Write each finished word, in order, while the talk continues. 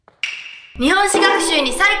日本史学習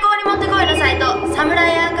に最高にもってこいのサイトサム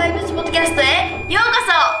ライアーカイブスポッドキャストへようこ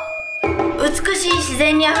そ。美しい自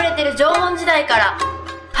然にあふれてる縄文時代から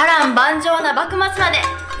波乱万丈な幕末まで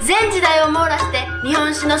全時代を網羅して日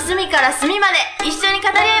本史の隅から隅まで一緒に語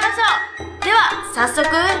り合いましょう。では早速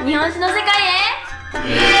日本史の世界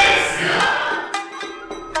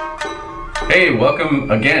へ。Hey, welcome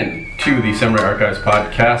again to the Samurai Archives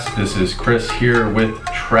podcast. This is Chris here with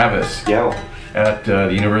Travis. Yo. At the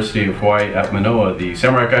University of Hawaii at Manoa, the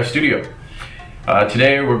Samurai Archives studio.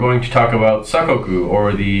 Today we're going to talk about Sakoku,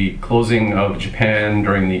 or the closing of Japan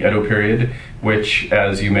during the Edo period, which,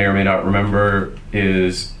 as you may or may not remember,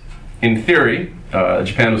 is, in theory,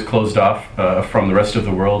 Japan was closed off from the rest of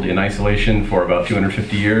the world in isolation for about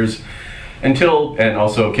 250 years, and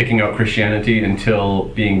also kicking out Christianity until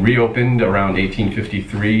being reopened around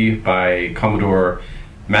 1853 by Commodore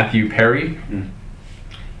Matthew Perry.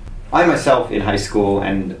 I myself in high school,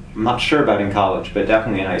 and I'm not sure about in college, but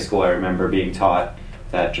definitely in high school I remember being taught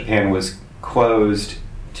that Japan was closed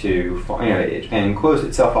Japan closed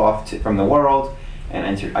itself off from the world and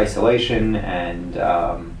entered isolation and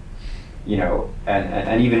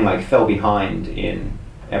even like fell behind in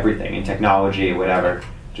everything, in technology, whatever,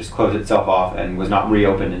 just closed itself off and was not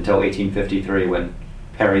reopened until 1853 when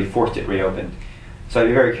Perry forced it reopened. So I'd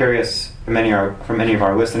be very curious for many of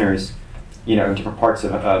our listeners, in different parts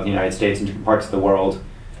of the United States, in different parts of the world,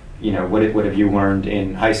 what have you learned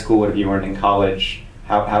in high school? What have you learned in college?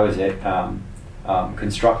 How is it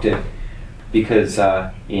constructed? Because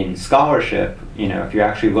in scholarship, if you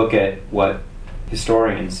actually look at what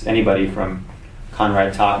historians, anybody from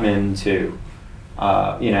Conrad Totman to,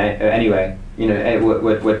 what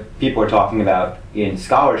people are talking about in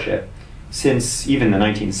scholarship, since even the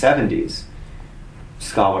 1970s,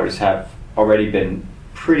 scholars have already been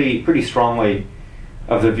pretty strongly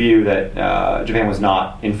of the view that Japan was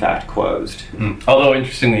not, in fact, closed. Although,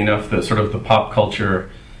 interestingly enough, the pop culture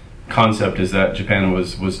concept is that Japan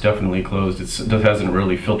was definitely closed. It hasn't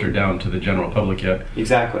really filtered down to the general public yet.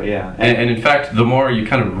 Exactly, yeah. And in fact, the more you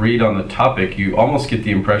kind of read on the topic, you almost get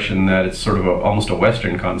the impression that it's sort of almost a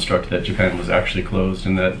Western construct that Japan was actually closed,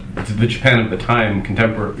 and that the Japan of the time,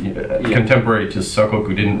 contemporary to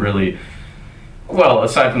Sakoku, didn't really... Well,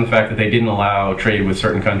 aside from the fact that they didn't allow trade with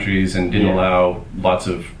certain countries and didn't allow lots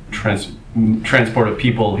of transport of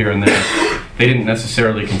people here and there, they didn't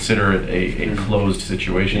necessarily consider it a closed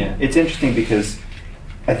situation. Yeah. It's interesting because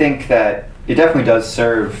I think that it definitely does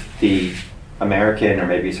serve the American or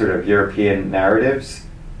maybe sort of European narratives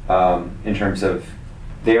in terms of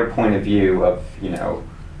their point of view of, in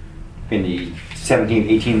the 17th,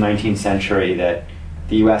 18th, 19th century that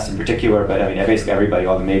the U.S. in particular, but basically everybody,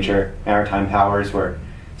 all the major maritime powers were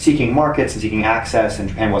seeking markets and seeking access, and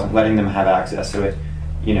Japan wasn't letting them have access to it,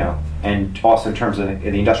 and also in terms of the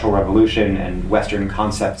Industrial Revolution and Western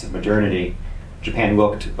concepts of modernity, Japan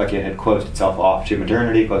looked like it had closed itself off to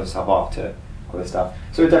modernity, closed itself off to all this stuff.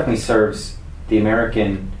 So it definitely serves the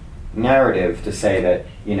American narrative to say that,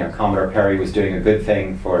 Commodore Perry was doing a good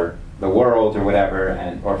thing for the world or whatever,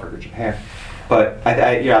 or for Japan. But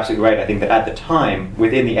you're absolutely right. I think that at the time,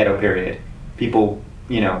 within the Edo period, people,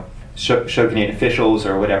 shogunate officials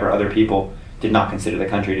or whatever other people did not consider the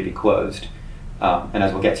country to be closed. And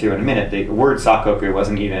as we'll get to in a minute, the word Sakoku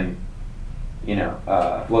wasn't even,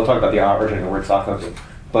 we'll talk about the origin of the word Sakoku.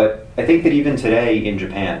 But I think that even today in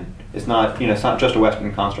Japan, it's not just a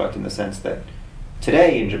Western construct in the sense that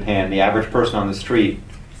today in Japan, the average person on the street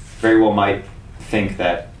very well might think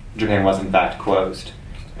that Japan was in fact closed.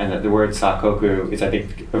 And that the word Sakoku is, I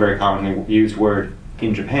think, a very commonly used word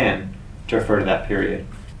in Japan to refer to that period.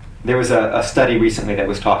 There was a study recently that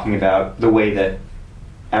was talking about the way that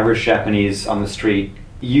average Japanese on the street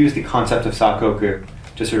use the concept of Sakoku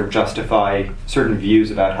to sort of justify certain views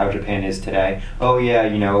about how Japan is today. Oh yeah,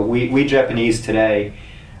 we Japanese today,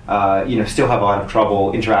 still have a lot of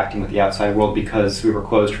trouble interacting with the outside world because we were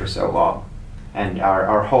closed for so long. And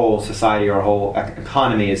our whole society, our whole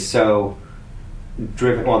economy is so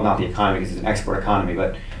driven, well, not the economy because it's an export economy,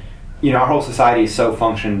 but our whole society is so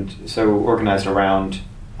organized around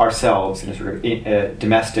ourselves in a sort of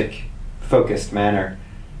domestic focused manner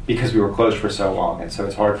because we were closed for so long, and so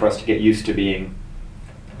it's hard for us to get used to being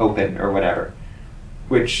open or whatever,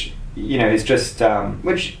 which is just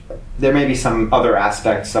which there may be some other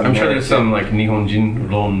aspects. I'm sure there's some like Nihonjin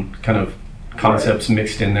Ron kind of concepts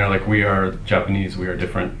mixed in there, like we are Japanese, we are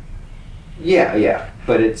different. Yeah,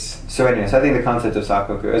 but it's, so anyways, I think the concept of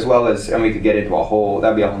Sakoku, as well as, and we could get into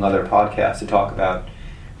that'd be a whole nother podcast to talk about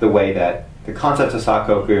the way that the concept of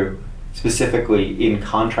Sakoku, specifically in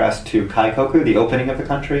contrast to Kaikoku, the opening of the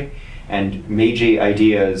country, and Meiji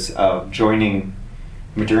ideas of joining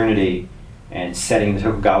modernity and setting the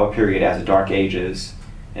Tokugawa period as a Dark Ages,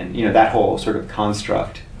 and that whole sort of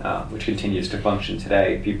construct, which continues to function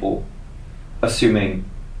today. People assuming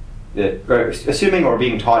or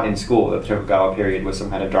being taught in school that the Tokugawa period was some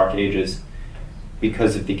kind of Dark Ages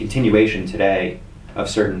because of the continuation today of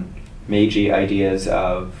certain Meiji ideas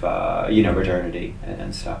of modernity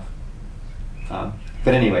and stuff.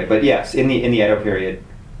 But anyway, yes, in the Edo period,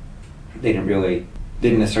 they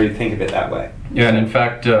didn't necessarily think of it that way. Yeah, and in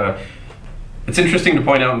fact, it's interesting to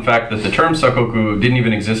point out, in fact, that the term Sakoku didn't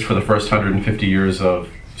even exist for the first 150 years of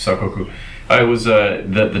Sakoku. It was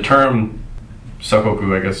the term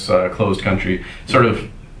Sakoku, I guess, closed country, sort of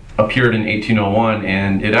appeared in 1801,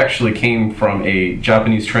 and it actually came from a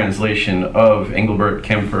Japanese translation of Engelbert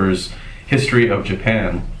Kempfer's History of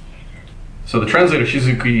Japan. So the translator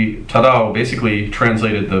Shizuki Tadao basically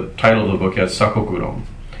translated the title of the book as Sakokuron.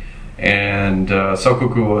 And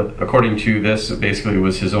Sakoku, according to this, basically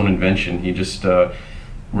was his own invention. He just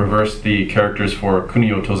reversed the characters for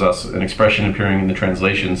kunio tozasu, an expression appearing in the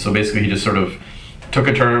translation. So basically he just sort of took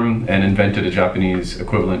a term and invented a Japanese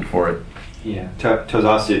equivalent for it. Yeah,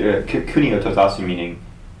 tozasu, kunio tozasu meaning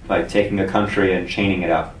like taking a country and chaining it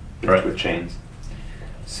up with chains.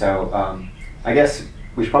 So I guess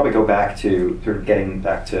we should probably go back to sort of getting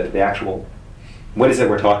back to the actual, what is it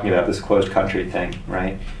we're talking about, this closed country thing,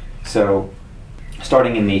 right? So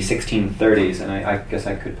starting in the 1630s, and I guess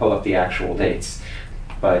I could pull up the actual dates,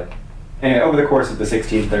 but anyway, over the course of the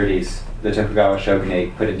 1630s, the Tokugawa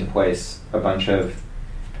shogunate put into place a bunch of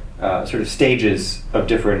sort of stages of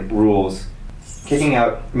different rules, kicking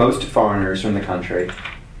out most foreigners from the country,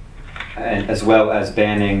 and as well as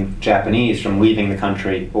banning Japanese from leaving the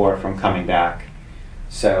country or from coming back.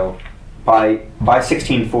 So by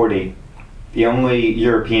 1640, the only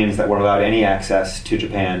Europeans that were allowed any access to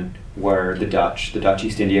Japan were the Dutch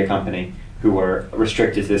East India Company, who were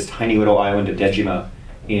restricted to this tiny little island of Dejima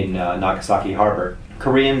in Nagasaki Harbor.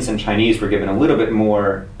 Koreans and Chinese were given a little bit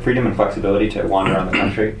more freedom and flexibility to wander around the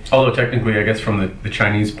country. Although technically, I guess from the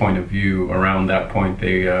Chinese point of view, around that point,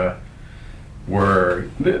 they there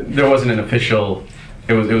wasn't an official,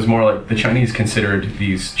 it was more like the Chinese considered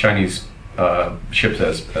these Chinese ships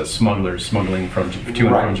as smugglers, smuggling to and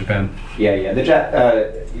from Japan. Yeah.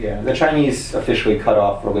 The Chinese officially cut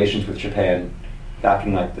off relations with Japan back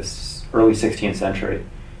in like this early 16th century.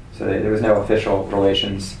 So there was no official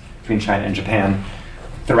relations between China and Japan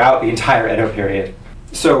throughout the entire Edo period.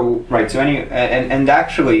 So actually,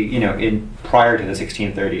 in prior to the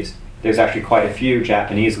 1630s, there's actually quite a few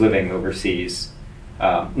Japanese living overseas,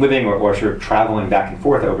 or sort of traveling back and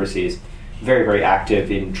forth overseas, very, very active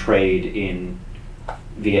in trade in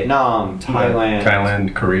Vietnam,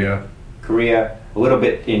 Thailand, Korea, a little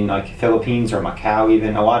bit in like Philippines or Macau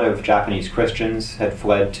even. A lot of Japanese Christians had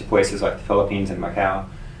fled to places like the Philippines and Macau.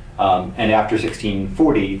 And after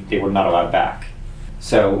 1640, they were not allowed back.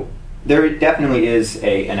 So there definitely is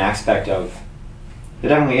an aspect of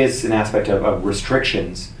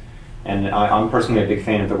restrictions. And I'm personally a big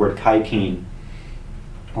fan of the word kaikin,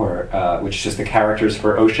 which is just the characters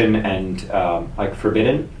for ocean and like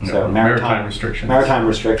forbidden. So maritime restrictions. Maritime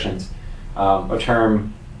restrictions, a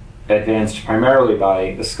term advanced primarily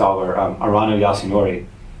by the scholar Arano Yasunori,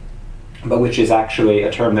 but which is actually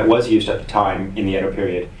a term that was used at the time in the Edo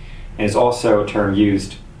period, and is also a term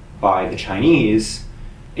used by the Chinese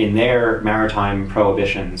in their maritime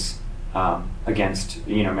prohibitions against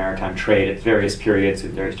maritime trade at various periods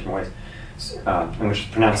in various different ways, and which is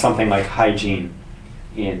pronounced something like hygiene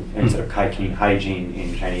instead of kaikin, hygiene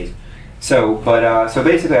in Chinese. So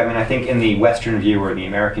basically, I think in the Western view or the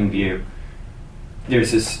American view,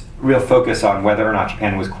 there's this real focus on whether or not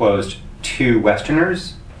Japan was closed to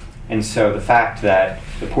Westerners, and so the fact that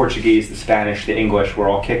the Portuguese, the Spanish, the English were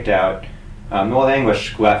all kicked out. The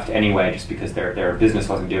English left anyway, just because their business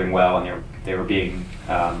wasn't doing well and they were being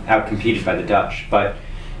outcompeted by the Dutch. But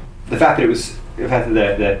the fact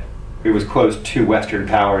that it was closed to Western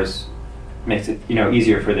powers makes it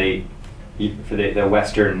easier for the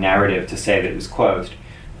Western narrative to say that it was closed.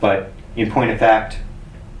 But in point of fact,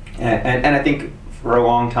 and I think for a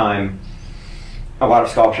long time, a lot of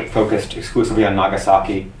scholarship focused exclusively on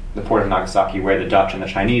Nagasaki, the port of Nagasaki, where the Dutch and the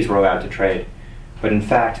Chinese were allowed to trade. But in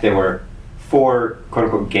fact, there were 4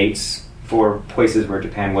 quote-unquote gates, 4 places where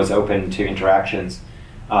Japan was open to interactions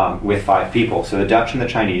with 5 people. So the Dutch and the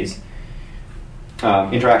Chinese,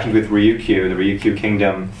 interactions with Ryukyu, the Ryukyu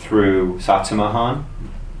kingdom through Satsuma Han,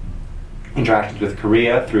 interactions with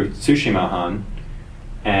Korea through Tsushima Han,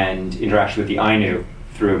 and interactions with the Ainu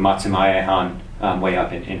through Matsumae Han way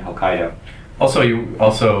up in Hokkaido.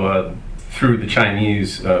 Also, through the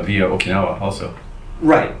Chinese via Okinawa also.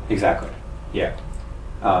 Right, exactly, yeah.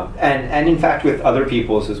 And in fact with other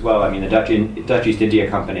peoples as well. I mean, the Dutch East India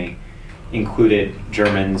Company included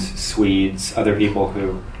Germans, Swedes, other people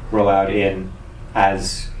who were allowed in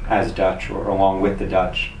as Dutch or along with the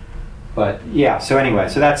Dutch. But yeah, so anyway,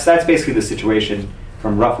 so that's basically the situation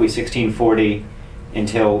from roughly 1640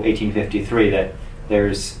 until 1853, that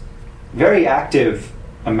there's very active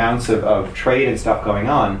amounts of trade and stuff going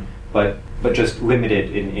on, but just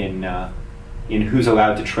limited in who's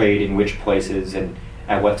allowed to trade in which places and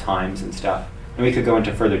at what times and stuff. And we could go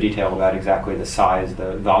into further detail about exactly the size,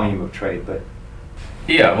 the volume of trade, but...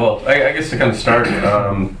 Yeah, well, I guess to kind of start,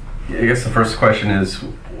 I guess the first question is,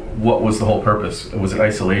 what was the whole purpose? Was it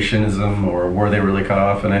isolationism, or were they really cut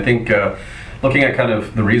off? And I think looking at kind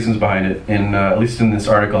of the reasons behind it, at least in this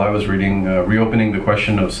article I was reading, Reopening the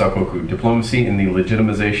Question of Sakoku, Diplomacy in the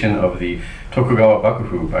Legitimization of the Tokugawa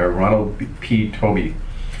Bakufu by Ronald P. Tobey.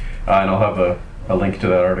 And I'll have a link to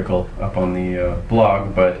that article up on the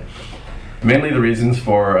blog, but mainly the reasons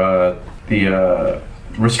for the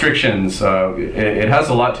restrictions, it has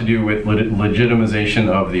a lot to do with legitimization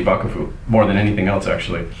of the Bakufu, more than anything else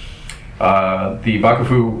actually. The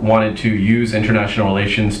Bakufu wanted to use international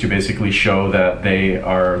relations to basically show that they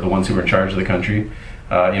are the ones who are in charge of the country.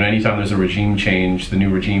 Anytime there's a regime change, the new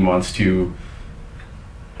regime wants to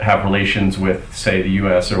have relations with, say, the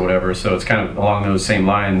US or whatever, so it's kind of along those same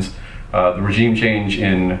lines. The regime change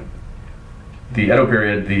in the Edo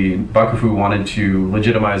period, the Bakufu wanted to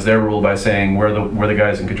legitimize their rule by saying we're the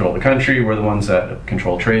guys in control of the country, we're the ones that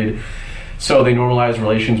control trade. So they normalized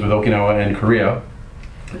relations with Okinawa and Korea.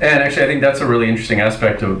 And actually I think that's a really interesting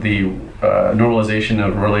aspect of the normalization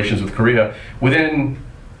of relations with Korea. Within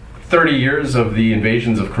 30 years of the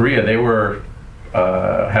invasions of Korea, they were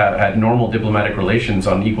had normal diplomatic relations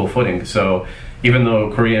on equal footing. So even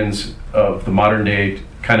though Koreans of the modern day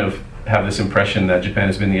kind of have this impression that Japan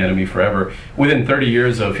has been the enemy forever, within 30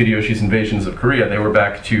 years of Hideyoshi's invasions of Korea, they were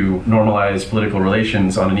back to normalized political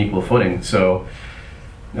relations on an equal footing. So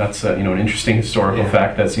that's an interesting historical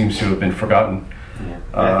fact that seems to have been forgotten.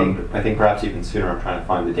 Yeah. I think perhaps even sooner. I'm trying to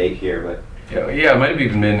find the date here, but yeah, it might have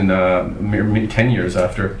even been 10 years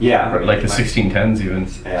after. Yeah, like the 1610s even.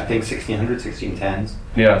 Yeah, I think 1600s, 1610s.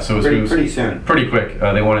 Yeah, so it was pretty soon. Pretty quick.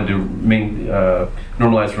 They wanted to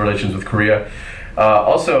normalize relations with Korea.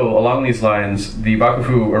 Also, along these lines, the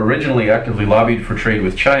Bakufu originally actively lobbied for trade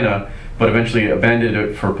with China, but eventually abandoned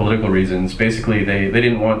it for political reasons. Basically, they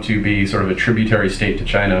didn't want to be sort of a tributary state to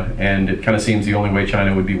China, and it kind of seems the only way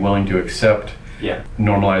China would be willing to accept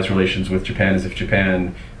normalized relations with Japan is if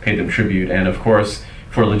Japan paid them tribute. And of course,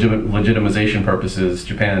 for legitimization purposes,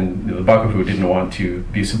 Japan, the Bakufu didn't want to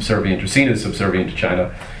be subservient or seen as subservient to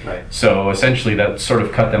China. Right. So essentially that sort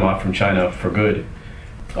of cut them off from China for good.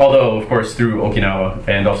 Although, of course, through Okinawa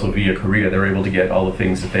and also via Korea, they were able to get all the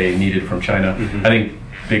things that they needed from China. Mm-hmm. I think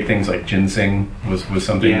big things like ginseng was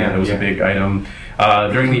something that was a big item.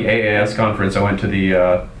 During the AAS conference, I went to the,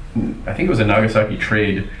 I think it was a Nagasaki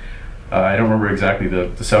trade. I don't remember exactly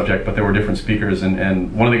the subject, but there were different speakers,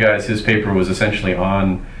 and one of the guys, his paper was essentially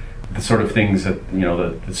on the sort of things that,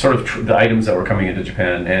 the items that were coming into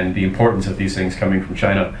Japan and the importance of these things coming from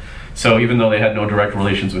China. So even though they had no direct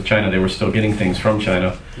relations with China, they were still getting things from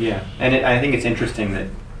China. Yeah, and I think it's interesting that,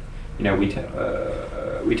 we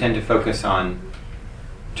tend to focus on.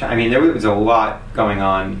 I mean, there was a lot going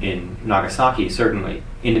on in Nagasaki. Certainly,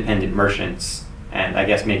 independent merchants, and I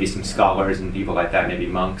guess maybe some scholars and people like that, maybe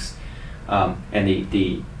monks, and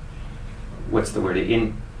the what's the word?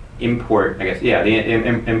 Import. I guess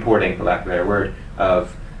importing, for lack of a better word,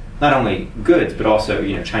 of not only goods but also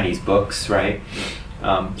Chinese books, right?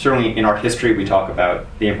 Certainly in art history we talk about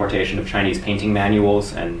the importation of Chinese painting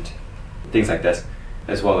manuals and things like this,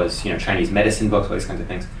 as well as Chinese medicine books, all these kinds of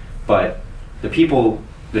things. But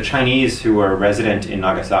the Chinese who were resident in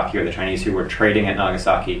Nagasaki, or the Chinese who were trading at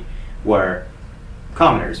Nagasaki, were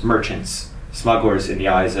commoners, merchants, smugglers in the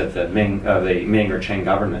eyes of the Ming or Qing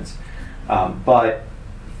governments. But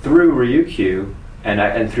through Ryukyu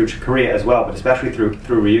and through Korea as well, but especially through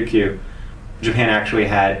Ryukyu, Japan actually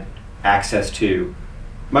had access to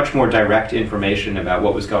much more direct information about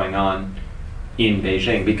what was going on in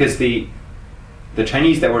Beijing, because the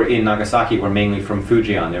Chinese that were in Nagasaki were mainly from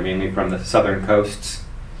Fujian. They're mainly from the southern coasts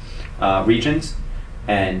regions,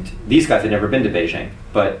 and these guys had never been to Beijing,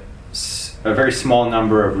 but a very small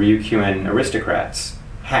number of Ryukyuan aristocrats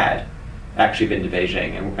had actually been to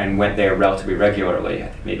Beijing and went there relatively regularly. I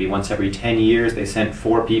think maybe once every 10 years they sent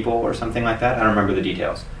 4 people or something like that. I don't remember the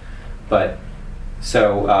details. But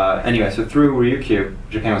so through Ryukyu,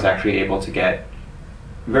 Japan was actually able to get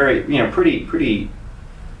very, pretty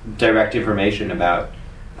direct information about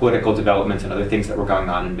political developments and other things that were going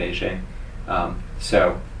on in Beijing.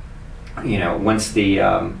 So, once the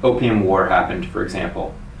Opium War happened, for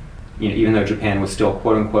example, even though Japan was still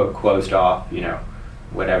quote unquote closed off,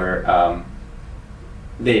 whatever,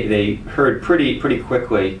 they heard pretty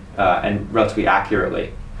quickly and relatively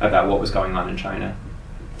accurately about what was going on in China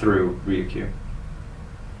through Ryukyu.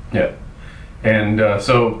 Yeah. And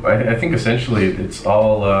so I think essentially it's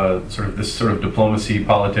all sort of diplomacy,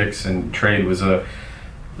 politics, and trade was a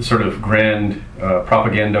sort of grand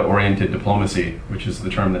propaganda-oriented diplomacy, which is the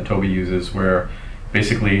term that Toby uses, where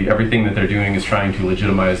basically everything that they're doing is trying to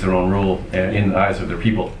legitimize their own rule in the eyes of their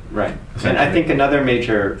people. Right. And I think another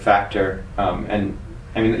major factor,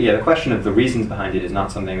 the question of the reasons behind it is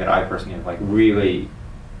not something that I personally have really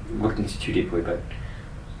looked into too deeply, but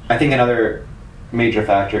I think another major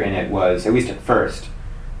factor in it was, at least at first,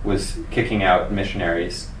 was kicking out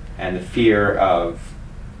missionaries and the fear of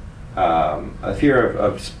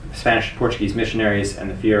Spanish and Portuguese missionaries and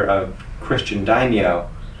the fear of Christian daimyo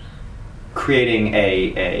creating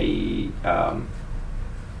a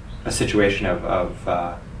situation of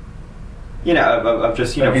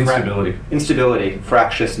just instability,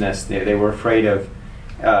 fractiousness. They were afraid of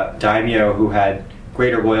daimyo who had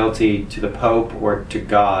greater loyalty to the Pope or to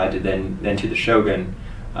God than to the shogun,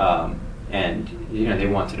 and they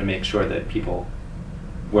wanted to make sure that people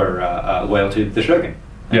were loyal to the shogun.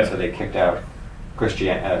 And so they kicked out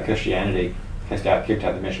Christianity, kicked out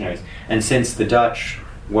the missionaries. And since the Dutch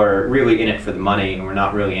were really in it for the money and were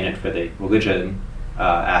not really in it for the religion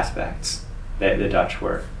aspects, the Dutch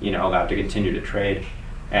were allowed to continue to trade.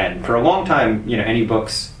 And for a long time, any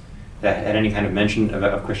books that had any kind of mention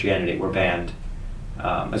of Christianity were banned,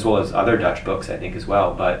 as well as other Dutch books, I think, as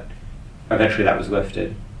well. But eventually that was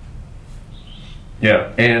lifted.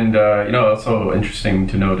 Yeah, and also interesting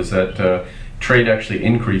to note is that trade actually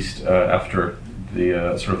increased after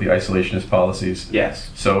the sort of the isolationist policies.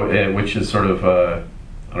 Yes. So, which is sort of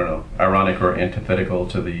ironic or antithetical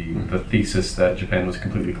to the thesis that Japan was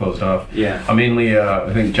completely closed off. Yeah. Mainly,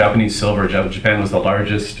 I think Japanese silver. Japan was the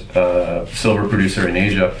largest silver producer in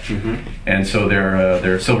Asia, and so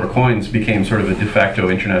their silver coins became sort of a de facto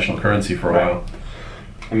international currency for a while.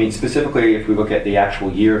 I mean, specifically, if we look at the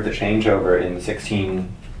actual year of the changeover in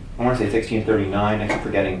I want to say 1639, I keep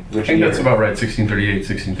forgetting which year. I think that's about right, 1638,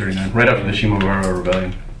 1639, right after the Shimabara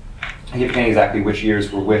Rebellion. I keep forgetting exactly which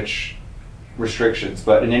years were which restrictions,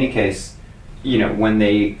 but in any case, when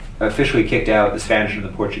they officially kicked out the Spanish and the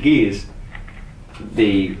Portuguese,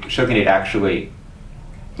 the shogunate actually,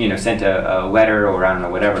 sent a letter or I don't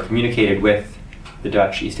know, whatever, communicated with the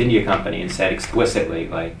Dutch East India Company and said explicitly,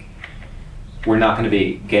 we're not going to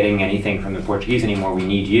be getting anything from the Portuguese anymore, we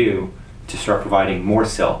need you to start providing more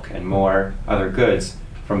silk and more other goods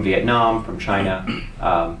from Vietnam, from China.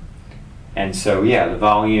 And so, the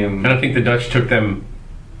volume... And I think the Dutch took them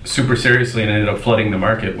super seriously and ended up flooding the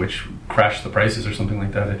market, which crashed the prices or something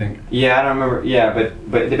like that, I think. Yeah, I don't remember. Yeah,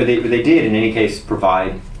 but they did, in any case,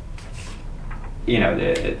 provide,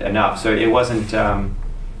 enough. So it wasn't...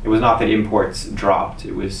 it was not that imports dropped.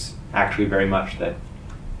 It was actually very much that,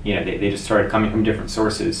 they just started coming from different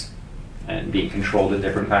sources and being controlled in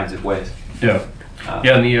different kinds of ways. Yeah.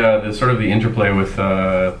 And the sort of the interplay with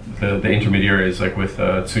the intermediaries, like with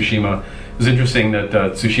Tsushima, it was interesting that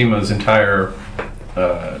Tsushima's entire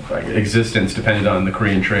existence depended on the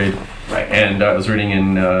Korean trade. Right. And I was reading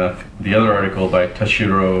in the other article by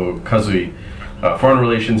Tashiro Kazui, Foreign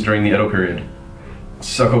Relations During the Edo Period,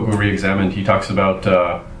 Sakoku Re-Examined. He talks about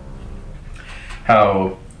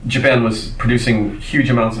how Japan was producing huge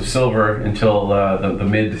amounts of silver until the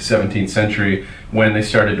mid-17th century, when they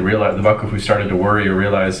started to realize, the Bakufu started to worry or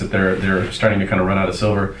realize that they're starting to kind of run out of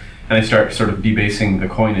silver, and they start sort of debasing the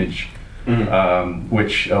coinage,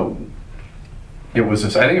 which it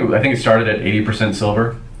was. I think it started at 80%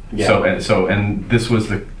 silver. Yeah. So this was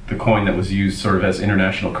the coin that was used sort of as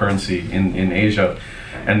international currency in Asia,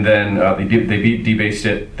 and then they debased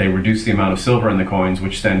it. They reduced the amount of silver in the coins,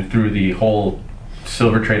 which then threw the whole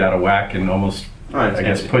silver trade out of whack and almost, I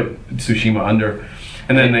guess, put Tsushima under.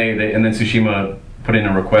 And then then Tsushima put in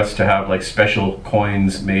a request to have special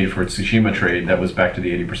coins made for Tsushima trade that was back to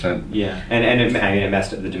the 80%. Yeah, and it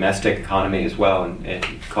messed up the domestic economy as well, and it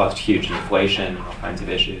caused huge inflation and all kinds of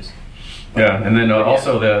issues. Yeah, and then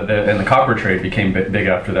also the copper trade became big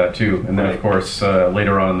after that too. And then of course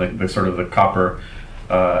later on the copper,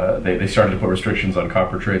 they started to put restrictions on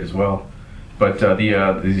copper trade as well. But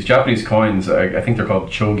these Japanese coins, I think they're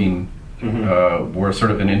called chogin, were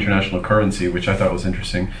sort of an international currency, which I thought was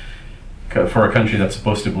interesting. For a country that's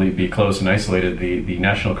supposed to be closed and isolated, the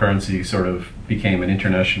national currency sort of became an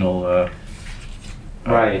international,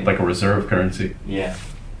 like a reserve currency. Yeah,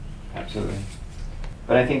 absolutely.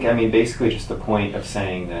 But I think, I mean, basically just the point of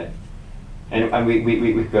saying that, and we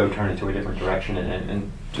could go turn into a different direction,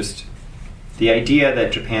 and just the idea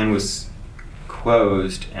that Japan was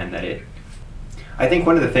closed and that it, I think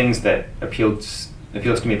one of the things that appeals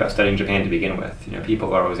to me about studying Japan to begin with, you know,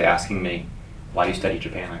 people are always asking me, why do you study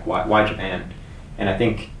Japan? Like, why Japan? And I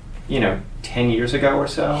think, you know, 10 years ago or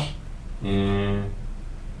so, 12,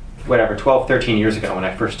 13 years ago when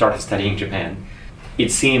I first started studying Japan,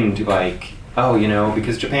 it seemed like, oh, you know,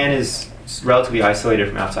 because Japan is relatively isolated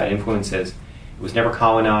from outside influences. It was never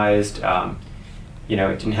colonized. You know,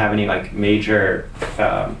 it didn't have any like major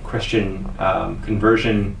Christian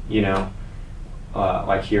conversion, you know,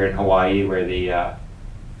 like here in Hawaii where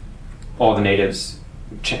all the natives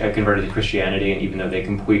converted to Christianity, and even though they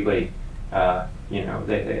completely, you know,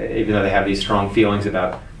 even though they have these strong feelings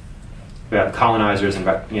about colonizers and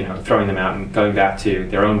about, you know, throwing them out and going back to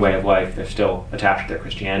their own way of life, they're still attached to their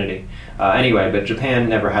Christianity. Anyway, but Japan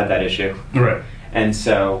never had that issue. Right. And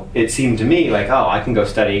so it seemed to me like, oh, I can go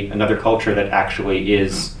study another culture that actually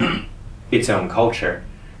is its own culture,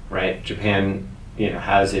 right? Japan, you know,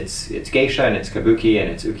 has its geisha and its kabuki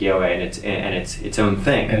and its ukiyo-e and its own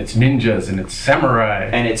thing. And its ninjas and its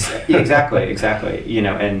samurai. And it's exactly. You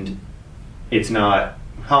know, and it's not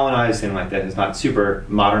colonized and like that. It's not super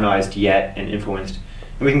modernized yet and influenced.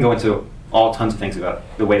 And we can go into all tons of things about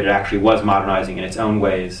the way that it actually was modernizing in its own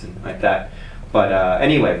ways and like that. But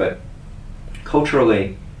anyway, but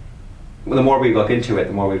culturally, the more we look into it,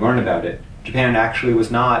 the more we learn about it. Japan actually was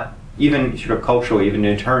not, even sort of culturally, even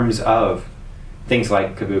in terms of things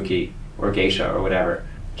like kabuki or geisha or whatever,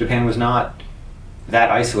 Japan was not that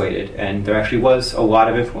isolated, and there actually was a lot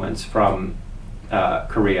of influence from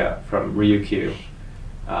Korea, from Ryukyu,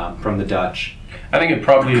 from the Dutch. I think it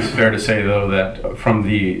probably is fair to say, though, that from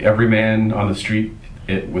the everyman on the street,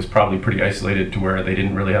 it was probably pretty isolated to where they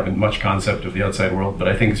didn't really have much concept of the outside world. But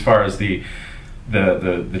I think as far as the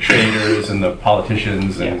traders and the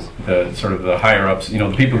politicians and Yes. the sort of the higher ups, you know,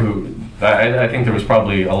 the people who, I think there was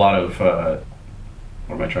probably a lot of,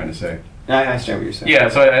 what am I trying to say? I understand what you're saying. Yeah,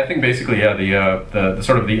 so I think basically, yeah, the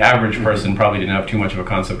sort of the average person probably didn't have too much of a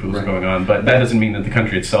concept of what was Right. going on, but that doesn't mean that the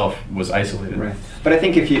country itself was isolated. Right. But I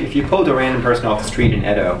think if you pulled a random person off the street in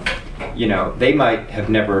Edo, you know, they might have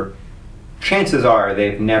never, chances are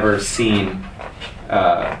they've never seen,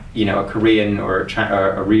 you know, a Korean or a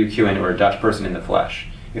Ryukyuan or a Dutch person in the flesh.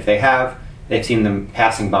 If they have, they've seen them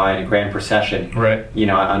passing by in a grand procession, Right. you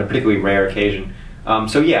know, on a particularly rare occasion.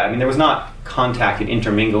 So yeah, I mean, there was not contact and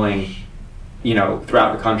intermingling, you know,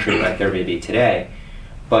 throughout the country like there may be today.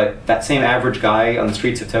 But that same average guy on the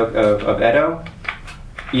streets of Edo,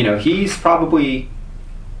 you know, he's probably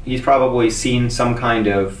seen some kind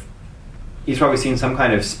of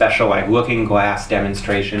special like looking glass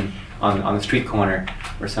demonstration on the street corner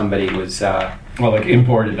where somebody was. Well, like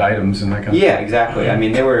imported items and that kind of Yeah, exactly. I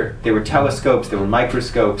mean, there were telescopes, there were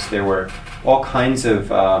microscopes, there were all kinds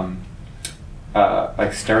of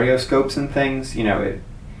like stereoscopes and things, you know,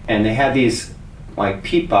 and they had these like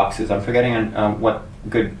peat boxes. I'm forgetting what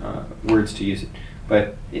good words to use it,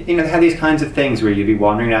 but you know, they had these kinds of things where you'd be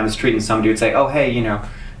wandering down the street and somebody would say, "Oh, hey, you know,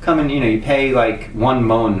 come and, you know, you pay like 1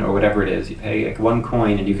 mon or whatever it is. You pay like 1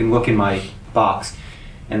 coin and you can look in my box."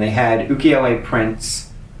 And they had ukiyo-e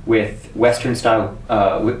prints with Western style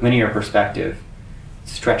linear perspective,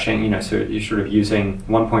 stretching, you know, so you're sort of using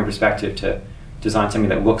 1 point perspective to design something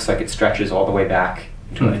that looks like it stretches all the way back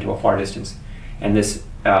into a far distance. And this,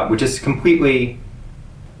 which is completely,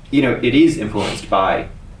 you know, it is influenced by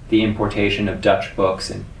the importation of Dutch books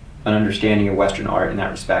and an understanding of Western art in that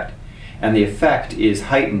respect. And the effect is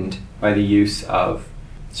heightened by the use of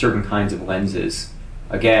certain kinds of lenses,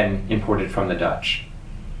 again, imported from the Dutch.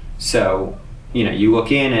 So, you know, you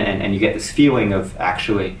look in and you get this feeling of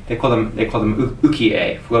actually, they call them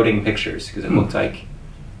ukie, floating pictures, because it looked like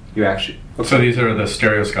you're actually... So these are the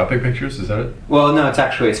stereoscopic pictures, is that it? Well, no,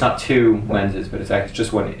 it's not 2 lenses, but it's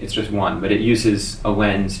just one, but it uses a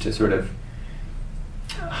lens to sort of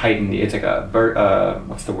heighten it's like a bird,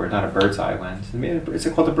 what's the word, not a bird's eye lens. Is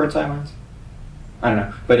it called a bird's eye lens? I don't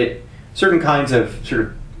know, but certain kinds of sort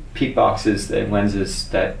of peat boxes and lenses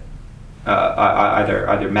that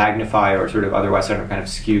either magnify or sort of otherwise sort of kind of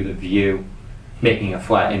skew the view, making a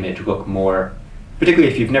flat image look more,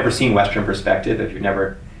 particularly if you've never seen Western perspective, if you've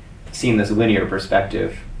never seen this linear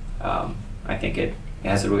perspective, I think it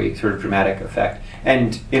has a really sort of dramatic effect.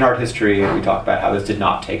 And in art history, we talk about how this did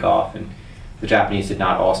not take off, and the Japanese did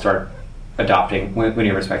not all start adopting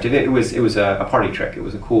linear perspective. It was a party trick. It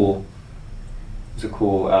was a cool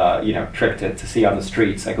you know, trick to see on the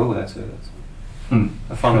streets. Like, oh, that's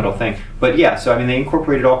a fun little thing. But yeah, so I mean, they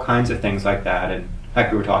incorporated all kinds of things like that, and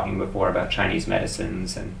like we were talking before about Chinese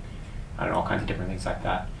medicines and I don't know, all kinds of different things like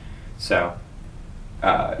that. So,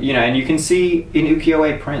 and you can see in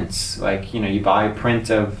ukiyo-e prints, like, you buy a print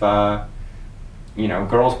of,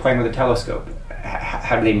 girls playing with a telescope.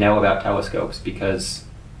 How do they know about telescopes? Because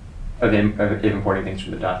of importing things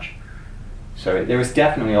from the Dutch. So there was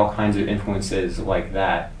definitely all kinds of influences like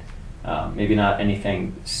that. Maybe not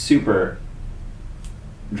anything super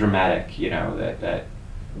dramatic, that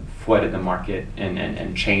flooded the market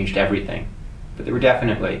and changed everything. But there were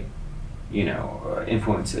definitely,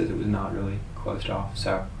 influences. It was not really closed off.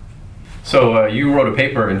 So you wrote a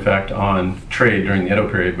paper, in fact, on trade during the Edo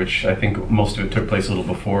period, which I think most of it took place a little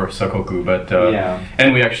before Sakoku. But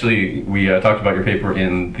and we talked about your paper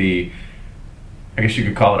in the, I guess you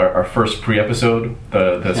could call it our first pre-episode,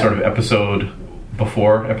 the sort of episode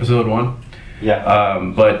before episode 1. Yeah.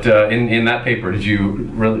 But in that paper, did you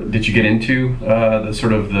get into the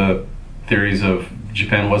sort of the theories of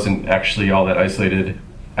Japan wasn't actually all that isolated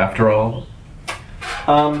after all?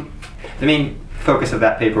 The main focus of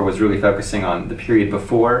that paper was really focusing on the period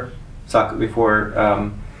before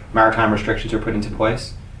maritime restrictions were put into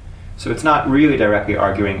place. So it's not really directly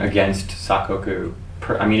arguing against Sakoku.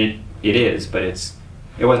 It is, but it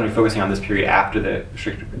wasn't really focusing on this period after the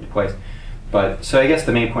restrictions were put into place. But so I guess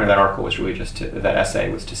the main point of that article was really that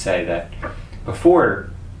essay was to say that before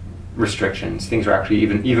restrictions, things were actually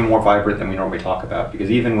even more vibrant than we normally talk about.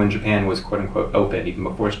 Because even when Japan was quote unquote open, even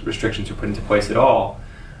before restrictions were put into place at all,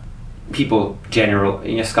 people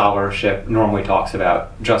scholarship normally talks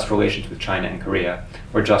about just relations with China and Korea,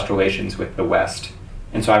 or just relations with the West.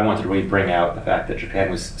 And so I wanted to really bring out the fact that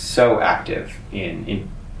Japan was so active in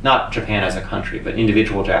not Japan as a country, but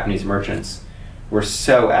individual Japanese merchants were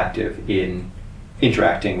so active in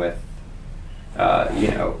interacting with,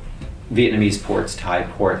 Vietnamese ports, Thai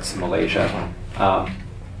ports, Malaysia.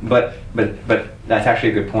 But that's actually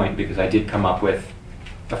a good point, because I did come up with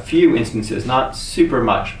a few instances, not super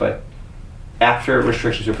much, but after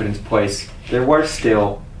restrictions were put into place, there were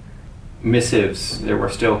still missives, there were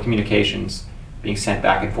still communications being sent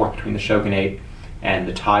back and forth between the shogunate and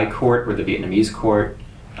the Thai court or the Vietnamese court.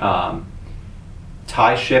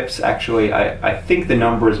 Thai ships, actually, I think the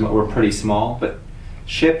numbers were pretty small, but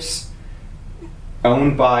ships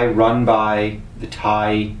run by the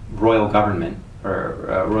Thai royal government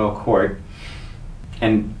or royal court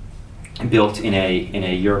and built in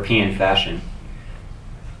a European fashion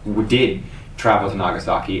did travel to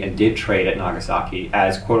Nagasaki and did trade at Nagasaki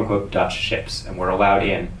as quote-unquote Dutch ships, and were allowed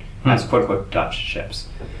in as quote-unquote Dutch ships.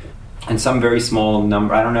 And some very small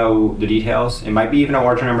number, I don't know the details, it might be even a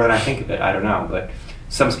larger number than I think of it, I don't know, but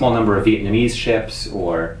some small number of Vietnamese ships,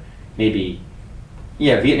 or maybe,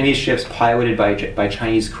 Vietnamese ships piloted by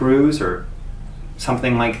Chinese crews or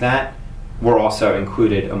something like that, were also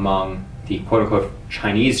included among the quote-unquote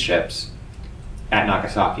Chinese ships at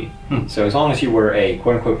Nagasaki. So as long as you were a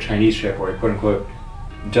quote-unquote Chinese ship or a quote-unquote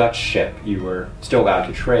Dutch ship, you were still allowed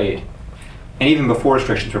to trade. And even before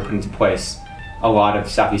restrictions were put into place, a lot of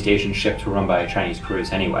Southeast Asian ships were run by Chinese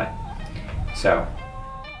crews anyway. So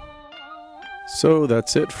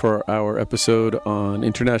that's it for our episode on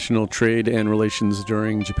international trade and relations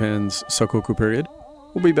during Japan's Sakoku period.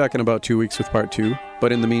 We'll be back in about 2 weeks with part 2,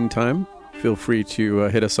 but in the meantime, feel free to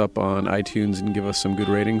hit us up on iTunes and give us some good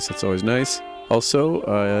ratings. That's always nice. Also,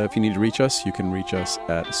 if you need to reach us, you can reach us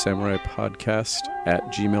at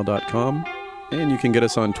samuraipodcast@gmail.com, and you can get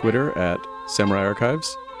us on Twitter at Samurai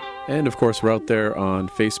Archives. And of course, we're out there on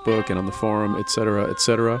Facebook and on the forum, etc.,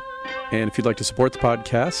 etc. And if you'd like to support the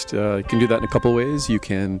podcast, you can do that in a couple ways. You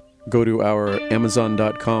can go to our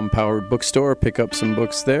Amazon.com powered bookstore, pick up some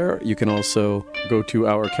books there. You can also go to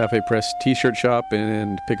our Cafe Press t-shirt shop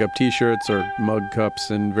and pick up t-shirts or mug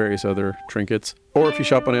cups and various other trinkets. Or if you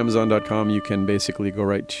shop on Amazon.com, you can basically go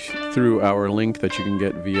right through our link that you can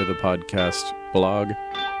get via the podcast blog,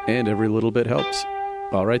 and every little bit helps.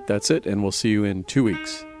 All right, that's it, and we'll see you in 2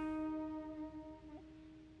 weeks.